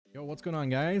What's going on,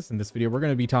 guys? In this video we're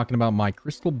going to be talking about my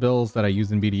crystal builds that I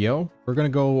use in BDO. We're going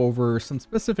to go over some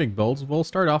specific builds. We'll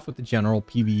start off with the general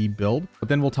PVE build, but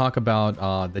then we'll talk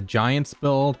about the Giants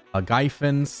build,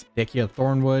 Gyfins, Dehkia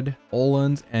Thornwood,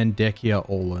 Oluns, and Dehkia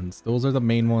Oluns. Those are the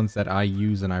main ones that I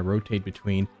use and I rotate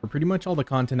between for pretty much all the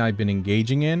content I've been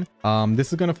engaging in.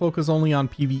 This is going to focus only on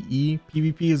PVE.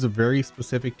 PvP is very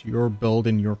specific to your build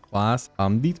in your class.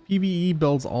 These PVE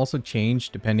builds also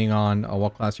change depending on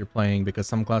what class you're playing, because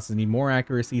some classes need more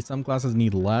accuracy, some classes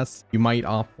need less. You might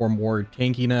opt for more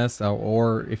tankiness,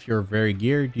 or if you're very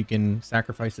geared, you can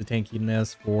sacrifice the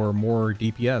tankiness for more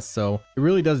DPS. So it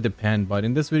really does depend, but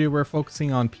in this video we're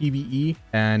focusing on PVE,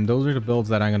 and those are the builds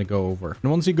that I'm going to go over. And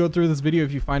once you go through this video,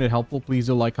 if you find it helpful, please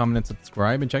do like, comment, and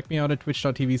subscribe, and check me out at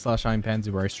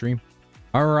twitch.tv/Pansy, where I stream.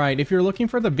 Alright, if you're looking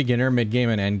for the beginner, mid-game,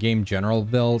 and end-game general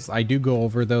builds, I do go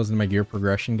over those in my gear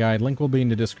progression guide. Link will be in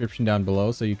the description down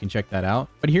below, so you can check that out.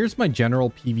 But here's my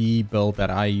general PvE build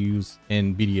that I use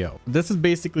in BDO. This is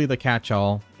basically the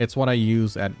catch-all. It's what I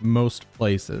use at most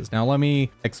places. Now let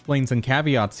me explain some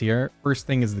caveats here. First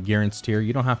thing is the Gyfins tier.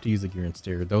 You don't have to use the Gyfins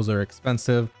tier. Those are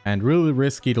expensive and really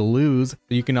risky to lose. So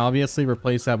you can obviously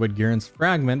replace that with Gyfins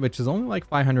Fragment, which is only like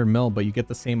 500 mil, but you get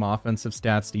the same offensive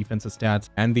stats, defensive stats,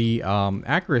 and the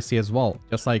accuracy as well,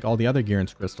 just like all the other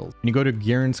Gyfins crystals. When you go to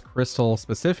Gyfins crystal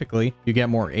specifically, you get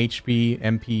more HP,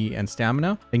 MP, and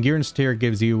stamina. And Gyfins tier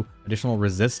gives you additional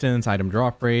resistance, item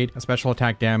drop rate, special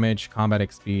attack damage, combat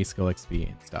XP, skill XP,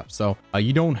 and stuff. So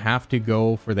you don't have to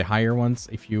go for the higher ones.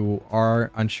 If you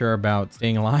are unsure about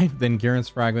staying alive, then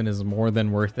Gyfins Fragment is more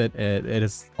than worth it. It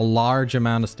is a large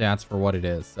amount of stats for what it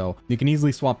is, so you can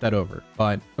easily swap that over.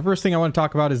 But the first thing I want to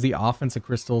talk about is the offensive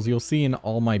crystals. You'll see in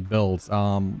all my builds,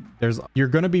 you're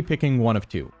going to be picking one of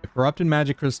two: the Corrupted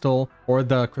Magic Crystal or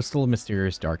the Crystal of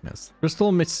Mysterious Darkness. Crystal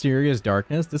of Mysterious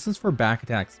Darkness, this is for back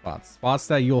attack spots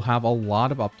that you'll have a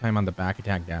lot of uptime on the back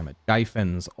attack damage.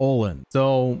 Gyfins, Oluns.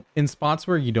 So in spots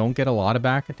where you don't get a lot of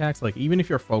back attacks, like even if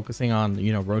you're focusing on,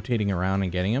 rotating around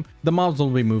and getting them, the mobs will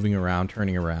be moving around,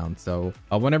 turning around. So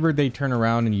whenever they turn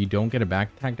around and you don't get a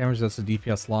back attack damage, that's a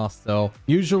DPS loss. So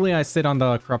usually I sit on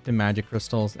the Corrupted Magic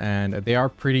Crystals, and they are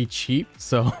pretty cheap.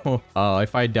 So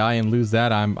if I die and lose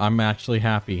that, I'm actually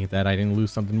happy that I didn't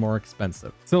lose something more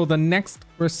expensive. So the next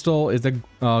crystal is the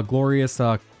glorious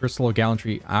Crystal of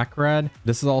Gallantry Acrad.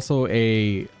 This is also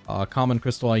a common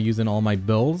crystal I use in all my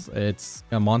builds. It's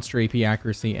a monster AP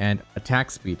accuracy and attack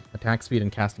speed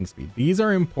and casting speed. These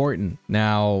are important.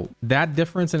 Now that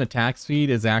difference in attack speed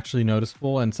is actually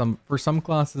noticeable, and for some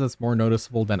classes it's more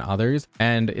noticeable than others.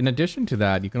 And in addition to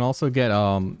that, you can also get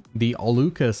the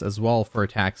Oluns as well for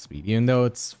attack speed, even though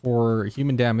it's for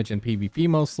human damage and PvP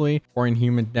mostly, or in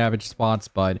human damage spots,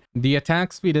 but the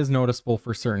attack speed is noticeable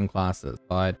for certain classes.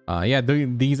 But yeah,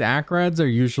 these Acrads are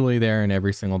usually there in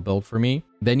every single build for me.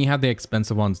 Then you have the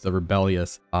expensive ones, the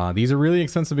Rebellious. These are really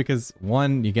expensive because,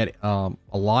 one, you get a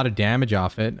lot of damage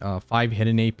off it, 5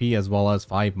 hidden AP as well as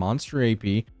 5 monster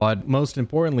AP, but most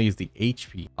importantly is the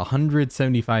HP,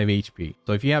 175 HP.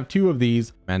 So if you have 2 of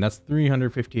these, man, that's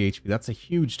 350 HP. That's a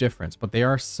huge difference, but they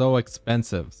are so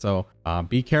expensive. So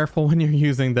be careful when you're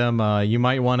using them. You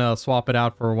might want to swap it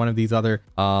out for one of these other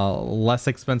less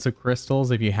expensive crystals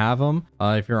if you have them,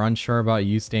 if you're unsure about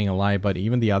you staying alive. But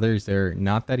even the others, they're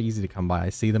not that easy to come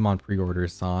by. I see them on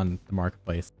pre-orders on the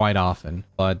marketplace quite often,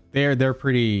 but they're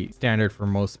pretty standard for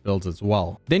most builds as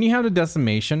well. Then you have the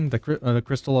Decimation, the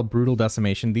Crystal of Brutal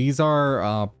Decimation. These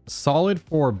are solid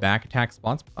for back attack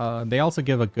spots. They also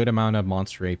give a good amount of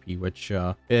monster AP, which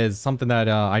is something that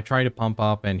I try to pump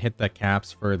up and hit the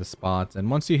caps for the spots. And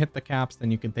once you hit the caps,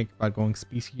 then you can think about going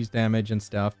species damage and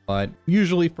stuff. But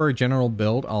usually for a general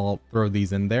build, I'll throw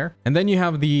these in there. And then you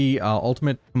have the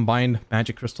Ultimate Combined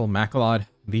Magic Crystal Macalod.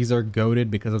 These are goated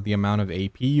because of the amount of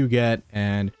AP you get,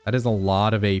 and that is a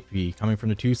lot of AP coming from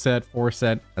the 2 set, 4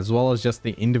 set, as well as just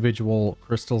the individual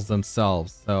crystals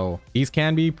themselves. So these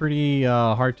can be pretty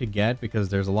hard to get because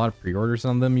there's a lot of pre-orders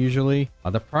on them usually.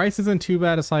 The price isn't too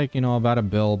bad. It's like, about a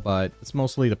bill, but it's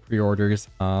mostly the pre-orders.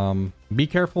 Be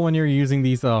careful when you're using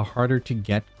these harder to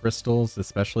get crystals,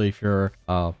 especially if you're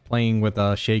playing with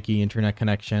a shaky internet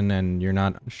connection and you're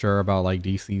not sure about like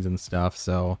DCs and stuff.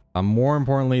 So more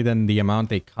importantly than the amount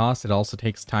they cost, it also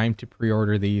takes time to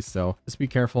pre-order these, so just be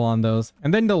careful on those.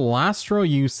 And then the last row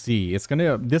you see,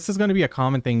 this is going to be a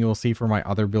common thing you'll see for my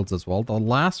other builds as well. The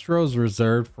last row is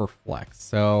reserved for flex.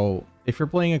 So if you're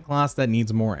playing a class that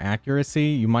needs more accuracy,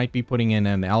 you might be putting in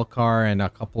an Elcar and a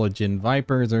couple of Jin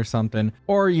Vipers or something,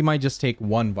 or you might just take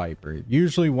 1 Viper.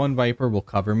 Usually 1 Viper will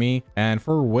cover me, and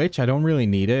for Witch I don't really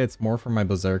need it. It's more for my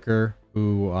Berserker.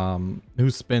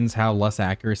 whose spins have less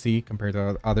accuracy compared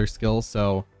to other skills.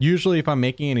 So usually if I'm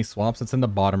making any swaps, it's in the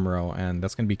bottom row, and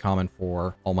that's going to be common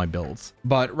for all my builds.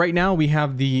 But right now we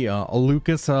have the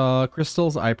Oluns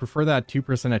crystals. I prefer that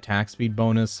 2% attack speed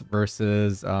bonus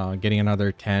versus getting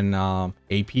another 10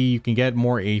 AP. You can get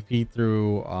more AP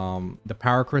through the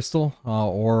power crystal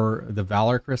or the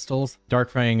valor crystals,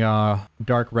 dark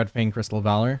red fang crystal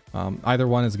valor. Either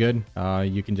one is good.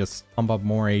 You can just pump up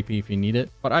more AP if you need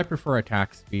it, but I prefer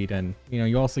attack speed, and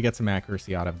you also get some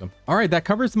accuracy out of them. All right, that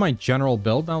covers my general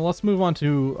build. Now let's move on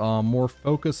to more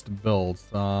focused builds,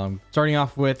 starting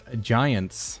off with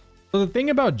giants. So the thing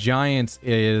about giants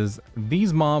is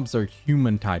these mobs are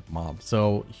human type mobs,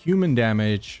 so human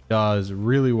damage does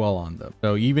really well on them.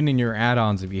 So even in your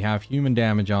add-ons, if you have human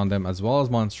damage on them as well as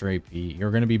monster AP, you're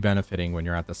going to be benefiting when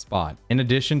you're at the spot. In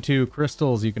addition to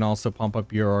crystals, you can also pump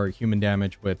up your human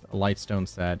damage with a lightstone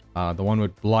set, the one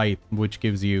with blight, which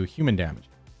gives you human damage.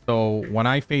 So when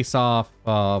I face off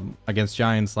against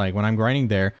giants, like when I'm grinding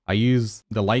there, I use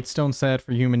the lightstone set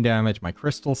for human damage, my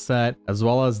crystal set, as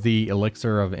well as the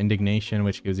elixir of indignation,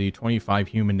 which gives you 25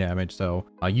 human damage. So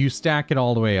you stack it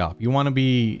all the way up. You want to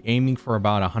be aiming for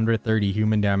about 130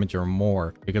 human damage or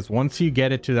more, because once you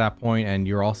get it to that point and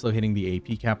you're also hitting the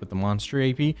AP cap with the monster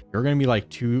AP, you're going to be like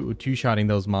two-shotting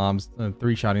those mobs,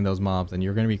 three-shotting those mobs, and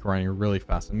you're going to be grinding really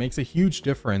fast. It makes a huge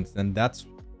difference, and that's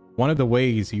one of the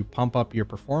ways you pump up your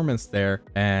performance there,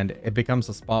 and it becomes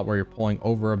a spot where you're pulling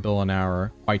over a bill an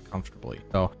hour quite comfortably.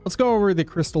 So let's go over the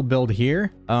crystal build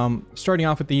here. Starting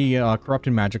off with the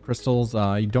corrupted magic crystals.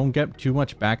 You don't get too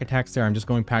much back attacks there. I'm just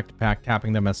going pack to pack,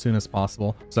 tapping them as soon as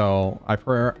possible. So I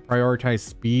prioritize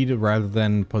speed rather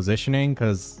than positioning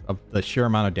because of the sheer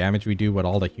amount of damage we do with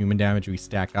all the human damage we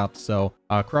stack up. So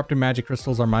corrupted magic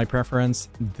crystals are my preference.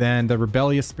 Then the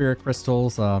rebellious spirit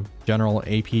crystals, general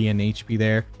AP and HP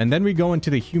there. And then we go into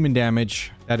the human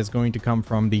damage that is going to come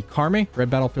from the Karma, Red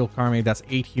Battlefield Karma. That's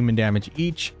 8 human damage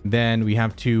each. Then we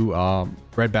have 2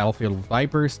 Red Battlefield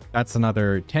Vipers. That's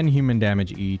another 10 human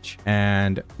damage each.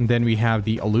 And then we have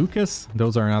the Oluns.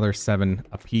 Those are another 7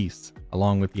 apiece,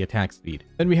 along with the attack speed.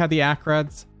 Then we have the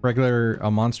Acrads, regular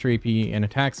monster AP and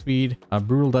attack speed,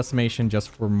 brutal decimation just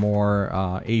for more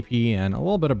AP and a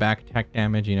little bit of back attack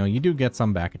damage. You do get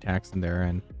some back attacks in there,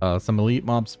 and some elite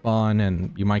mob spawn,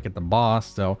 and you might get the boss,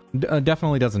 so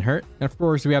definitely doesn't hurt. And of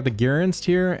course we have the Gyfins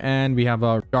tier, and we have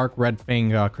a dark red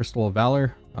fang crystal of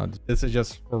valor. This is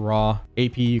just for raw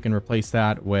AP. You can replace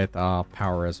that with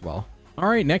power as well. All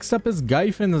right, next up is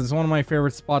Gyfins. It's one of my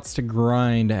favorite spots to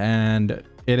grind, and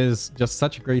it is just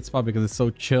such a great spot because it's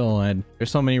so chill and there's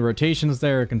so many rotations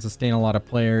there. It can sustain a lot of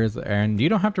players, and you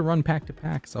don't have to run pack to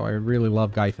pack. So I really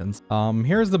love Gyfins.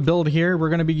 Here's the build here. We're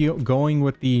going to be going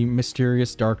with the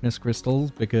mysterious darkness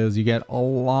crystals because you get a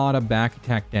lot of back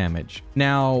attack damage.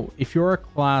 Now, if you're a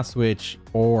class which,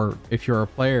 or if you're a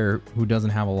player who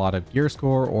doesn't have a lot of gear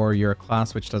score, or you're a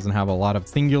class which doesn't have a lot of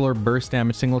singular burst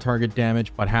damage, single target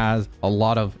damage, but has a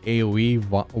lot of AoE,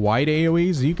 wide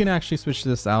AoEs, you can actually switch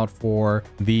this out for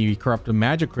the corrupted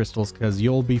magic crystals, because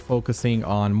you'll be focusing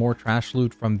on more trash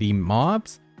loot from the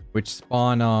mobs, which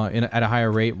spawn at a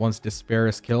higher rate once despair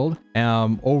is killed,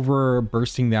 over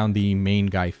bursting down the main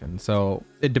Gyfin. So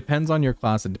it depends on your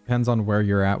class. It depends on where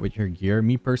you're at with your gear.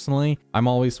 Me personally, I'm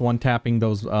always one tapping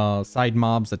those side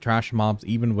mobs, the trash mobs,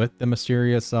 even with the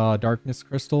mysterious darkness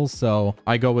crystals. So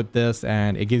I go with this,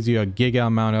 and it gives you a giga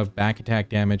amount of back attack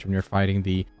damage when you're fighting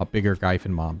the bigger Gyfin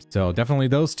mobs. So definitely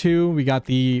those two. We got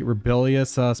the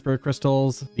rebellious spirit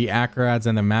crystals, the Acrads,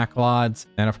 and the Maclods,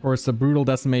 and of course the brutal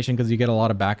decimation, because you get a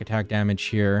lot of back attack damage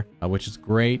here, which is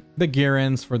great. The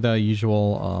Gyfins for the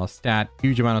usual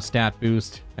huge amount of stat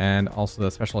boost, and also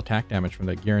the special attack damage from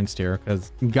the Gyfins tier,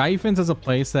 because Gyfins is a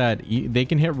place that they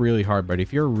can hit really hard, but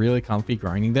if you're really comfy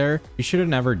grinding there, you shouldn't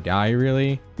never die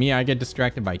really. Me, I get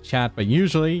distracted by chat, but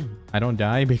usually I don't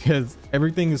die because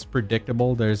everything is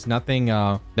predictable. There's nothing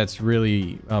that's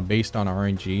really based on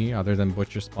RNG other than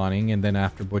Butcher spawning, and then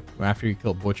after you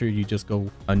kill Butcher, you just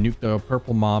go nuke the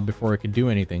purple mob before it could do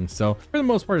anything. So for the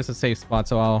most part, it's a safe spot.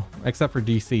 So except for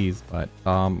DCs, but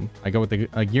I go with the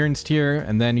Gyfins tier,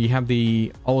 and then you have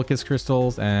the Oluns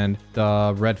crystals and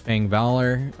the red fang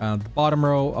valor. The bottom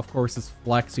row, of course, is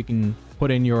flex. You can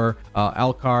put in your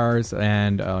Alcars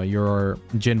and your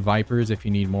Jin Vipers if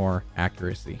you need more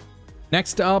accuracy.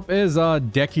 Next up is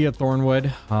Dehkia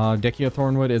Thornwood. Dehkia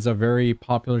Thornwood is a very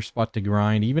popular spot to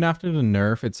grind. Even after the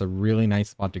nerf, it's a really nice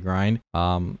spot to grind.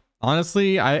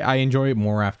 Honestly, I enjoy it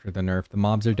more after the nerf. The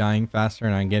mobs are dying faster,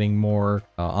 and I'm getting more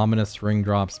ominous ring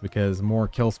drops because more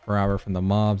kills per hour from the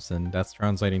mobs, and that's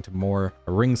translating to more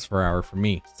rings per hour for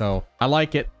me. So I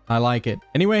like it. I like it.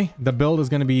 Anyway, the build is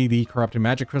going to be the Corrupted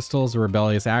Magic Crystals, the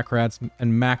Rebellious Acrats,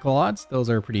 and Macalods. Those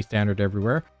are pretty standard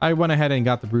everywhere. I went ahead and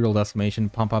got the Brutal Decimation,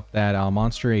 pump up that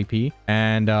monster AP.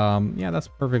 And yeah, that's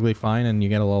perfectly fine. And you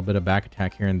get a little bit of back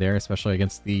attack here and there, especially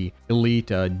against the elite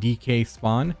DK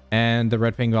spawn. And the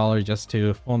Red Fang Valor just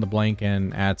to fill in the blank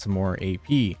and add some more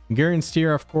AP. Gyfins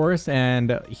tier, of course.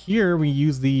 And here we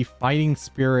use the Fighting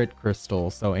Spirit Crystal.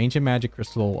 So Ancient Magic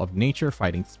Crystal of Nature,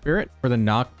 Fighting Spirit for the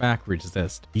knockback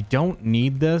resist. You don't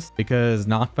need this because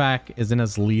knockback isn't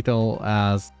as lethal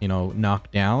as, you know,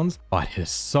 knockdowns, but it is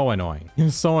so annoying.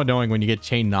 It's so annoying when you get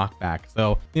chain knockback.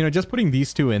 So, you know, just putting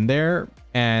these two in there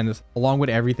and along with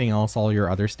everything else, all your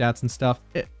other stats and stuff,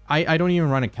 I don't even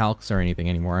run a calcs or anything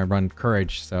anymore. I run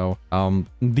courage. So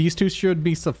these two should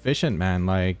be sufficient, man.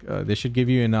 Like this should give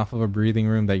you enough of a breathing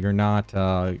room that you're not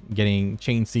getting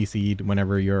chain CC'd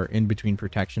whenever you're in between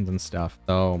protections and stuff.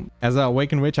 So as a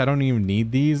Awakened Witch, I don't even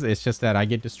need these. It's just that I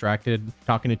get distracted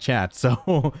talking to chat.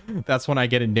 So that's when I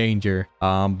get in danger.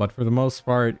 But for the most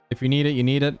part, if you need it, you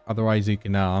need it. Otherwise, you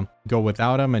can go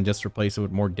without them and just replace it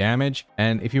with more damage.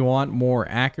 And if you want more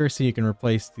accuracy, you can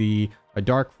replace the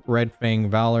Dark Red Fang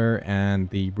Valor and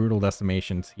the Brutal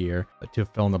Decimations here to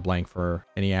fill in the blank for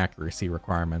any accuracy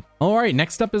requirement. All right,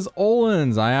 next up is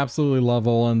Oluns. I absolutely love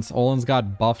Oluns. Oluns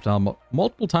got buffed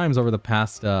multiple times over the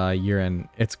past year, and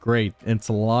it's great. It's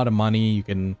a lot of money. You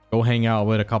can go hang out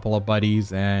with a couple of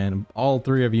buddies, and all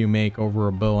three of you make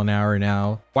over $1 bill an hour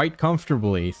now quite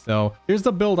comfortably. So here's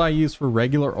the build I use for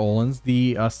regular Oluns.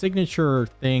 The signature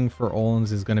thing for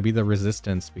Oluns is going to be the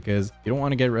resistance, because you don't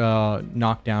want to get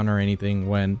knocked down or anything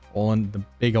when the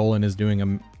big Olun is doing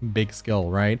a big skill,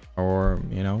 right? Or,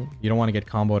 you know, you don't want to get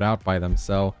comboed out by them.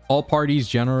 So all parties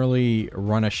generally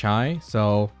run a shy.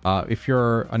 So if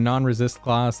you're a non-resist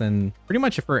class, and pretty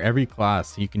much for every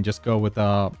class, you can just go with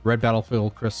a Red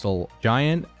Battlefield Crystal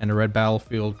Giant and a Red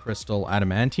Battlefield Crystal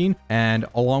Adamantine, and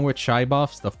along with shy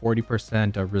buffs, the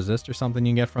 40% of resist or something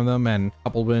you get from them, and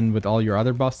coupled in with all your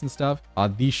other buffs and stuff,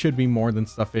 these should be more than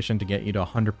sufficient to get you to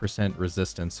 100%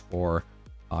 resistance for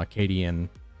KD and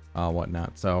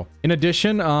whatnot. So in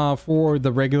addition, for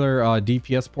the regular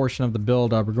DPS portion of the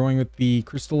build, we're going with the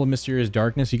Crystal of Mysterious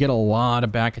Darkness. You get a lot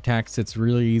of back attacks. It's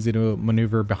really easy to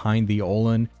maneuver behind the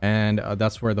Olun, and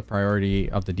that's where the priority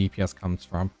of the DPS comes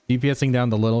from. DPSing down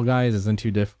the little guys isn't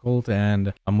too difficult,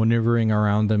 and maneuvering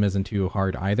around them isn't too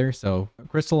hard either. So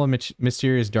Crystal of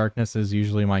Mysterious Darkness is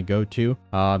usually my go-to.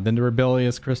 Then the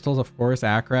Rebellious Crystals, of course,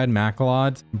 Acrad,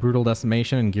 Macalods, Brutal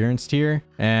Decimation, and Gyfins tier,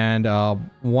 and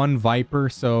one Viper.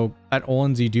 So at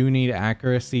Oluns, you do need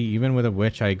accuracy. Even with a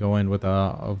Witch, I go in with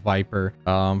a Viper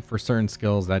for certain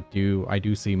skills that I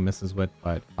do see misses with.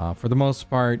 But for the most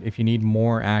part, if you need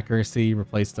more accuracy,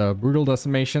 replace the Brutal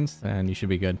Decimations and you should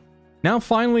be good. Now,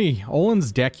 finally,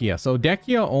 Oluns Dehkia. So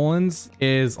Dehkia Oluns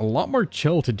is a lot more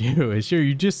chill to do. It's sure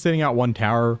you're just sitting at one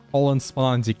tower. Olun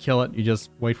spawns, you kill it. You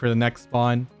just wait for the next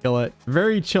spawn, kill it.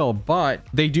 Very chill, but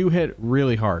they do hit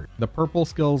really hard. The purple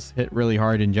skills hit really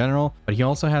hard in general, but he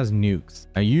also has nukes.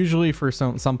 Now, usually for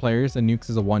some players, the nukes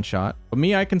is a one shot. But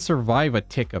me, I can survive a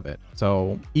tick of it.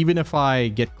 So even if I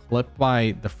get clipped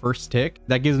by the first tick,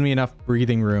 that gives me enough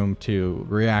breathing room to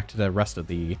react to the rest of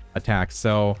the attacks.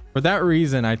 So for that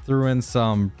reason, I threw in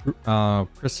some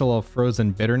Crystal of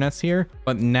Frozen Bitterness here,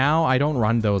 but now I don't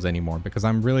run those anymore because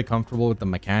I'm really comfortable with the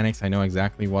mechanics. I know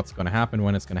exactly what's going to happen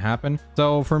when it's going to happen.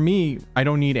 So for me, I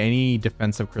don't need any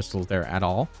defensive crystals there at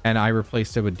all, and I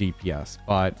replaced it with DPS.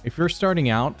 But if you're starting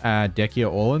out at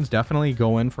Dehkia Oluns, definitely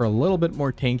go in for a little bit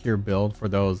more tankier build for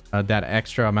those that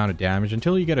extra amount of damage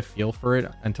until you get a feel for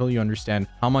it, until you understand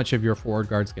how much of your forward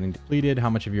guard is getting depleted, how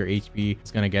much of your HP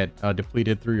is going to get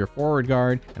depleted through your forward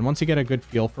guard. And once you get a good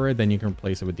feel for it, then you can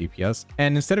replace it with DPS.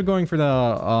 And instead of going for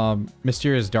the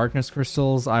Mysterious Darkness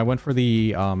crystals, I went for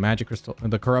the magic crystal,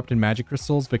 the Corrupted Magic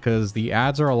Crystals, because the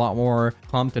ads are a lot more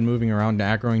clumped and moving around,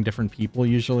 aggroing different people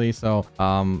usually. So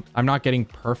I'm not getting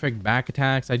perfect back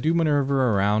attacks. I do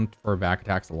maneuver around for back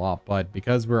attacks a lot, but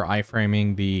because we're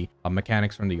iframing the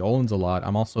mechanics from the Oluns a lot,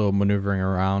 I'm also maneuvering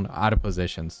around out of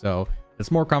position. So it's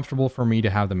more comfortable for me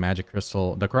to have the magic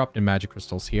crystal, the Corrupted Magic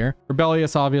Crystals here.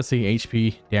 Rebellious, obviously,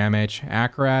 HP, damage,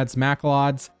 Acrads,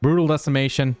 Macalods, Brutal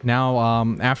Decimation. Now,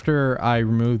 after I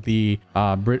removed the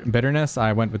Bitterness,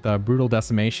 I went with the Brutal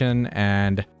Decimation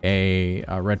and a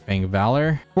Red Fang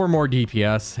Valor for more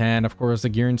DPS, and of course the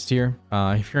Gyfins tier.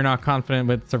 If you're not confident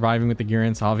with surviving with the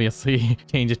Gyfins, obviously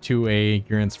change it to a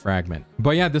Gyfins Fragment.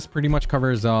 But yeah, this pretty much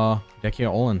covers Dehkia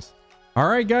Oluns. All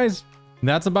right, guys.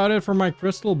 That's about it for my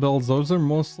crystal builds. Those are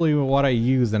mostly what I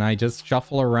use, and I just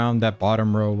shuffle around that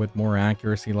bottom row with more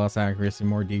accuracy, less accuracy,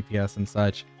 more DPS and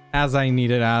such as I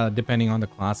need it, depending on the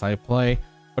class I play.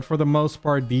 But for the most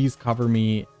part, these cover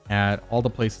me at all the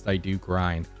places I do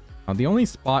grind. The only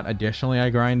spot additionally I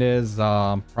grind is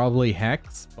probably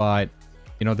Hex, but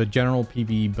you know, the general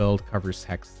PVE build covers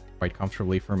Hex quite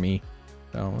comfortably for me.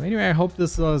 So anyway, I hope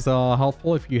this was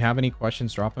helpful. If you have any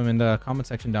questions, drop them in the comment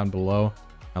section down below.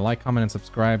 Like, comment, and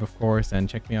subscribe, of course, and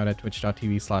check me out at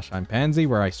twitch.tv/I'mPansy,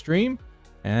 where I stream.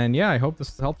 And yeah, I hope this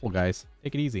is helpful, guys.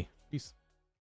 Take it easy.